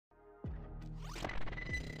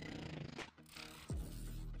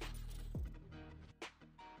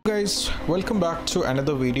Guys, welcome back to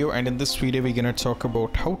another video, and in this video we're gonna talk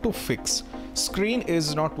about how to fix screen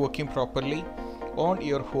is not working properly on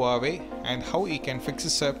your Huawei and how you can fix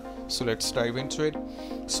this up. So let's dive into it.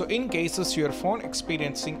 So in cases your phone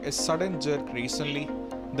experiencing a sudden jerk recently,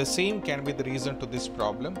 the same can be the reason to this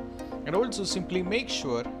problem. And also simply make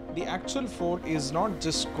sure the actual fault is not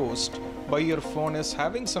just caused by your phone is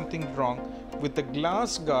having something wrong with the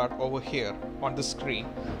glass guard over here on the screen.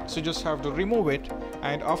 So you just have to remove it,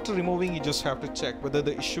 and after removing you just have to check whether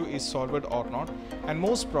the issue is solved or not, and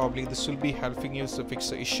most probably this will be helping you to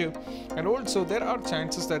fix the issue. And also there are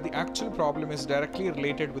chances that the actual problem is directly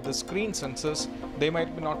related with the screen sensors. They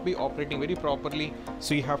might not be operating very properly,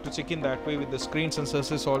 so you have to check in that way with the screen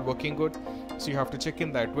sensors is all working good. So you have to check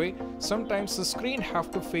in that way. Sometimes the screen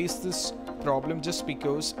have to face this problem just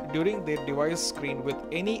because during their device screen with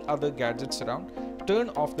any other gadgets around, turn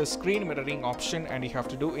off the screen mirroring option, and you have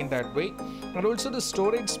to do in that way. And also the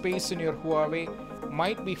storage space in your Huawei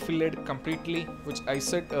might be filled completely, which I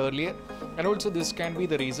said earlier, and also this can be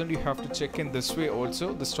the reason. You have to check in this way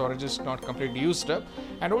also, the storage is not completely used up.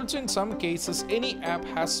 And also in some cases any app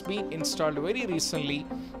has been installed very recently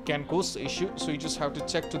can cause the issue, so you just have to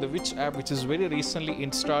check to the which app which is very recently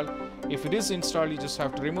installed. If it is installed, you just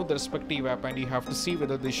have to remove the respective app and you have to see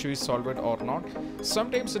whether the issue is solved or not.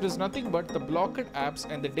 Sometimes it is nothing but the blocked apps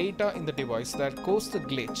and the data in the device that cause the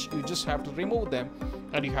glitch. You just have to remove them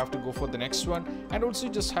and you have to go for the next one. And also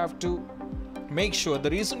you just have to make sure the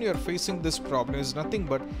reason you are facing this problem is nothing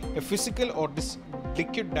but a physical or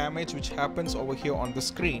liquid damage which happens over here on the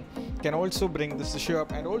screen can also bring this issue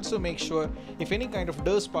up. And also make sure if any kind of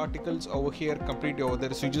dust particles over here completely over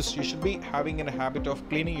there, so you should be having a habit of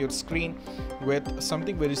cleaning your screen with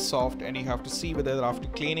something very soft, and you have to see whether after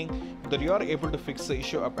cleaning whether you are able to fix the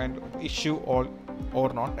issue up and issue or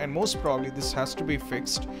not. And most probably this has to be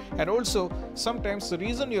fixed. And also sometimes the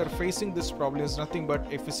reason you are facing this problem is nothing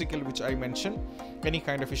but a physical, which I mentioned. Any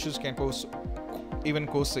kind of issues can cause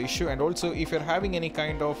the issue. And also if you're having any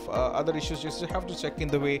kind of other issues, just have to check in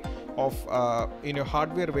the way of in your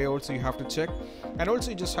hardware way also you have to check. And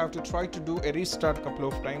also you just have to try to do a restart a couple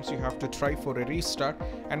of times. You have to try for a restart,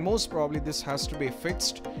 and most probably this has to be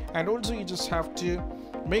fixed. And also you just have to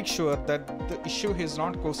make sure that the issue is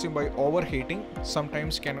not caused by overheating.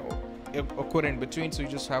 Sometimes can occur in between, so you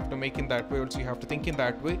just have to make in that way also. You have to think in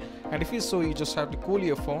that way. And if you you just have to cool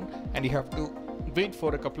your phone and you have to wait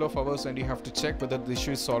for a couple of hours, and you have to check whether the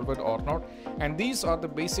issue is solved or not. And these are the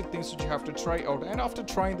basic things which you have to try out. And after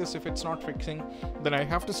trying this, if it's not fixing, then I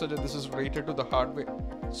have to suggest this is related to the hardware,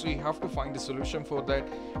 so you have to find a solution for that.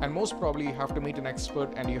 And most probably you have to meet an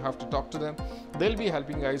expert and you have to talk to them. They'll be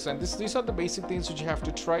helping guys. And these are the basic things which you have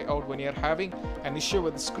to try out when you're having an issue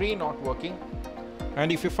with the screen not working.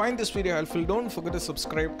 And if you find this video helpful, don't forget to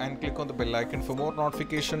subscribe and click on the bell icon for more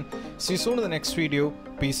notification. See you soon in the next video.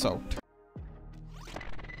 Peace out.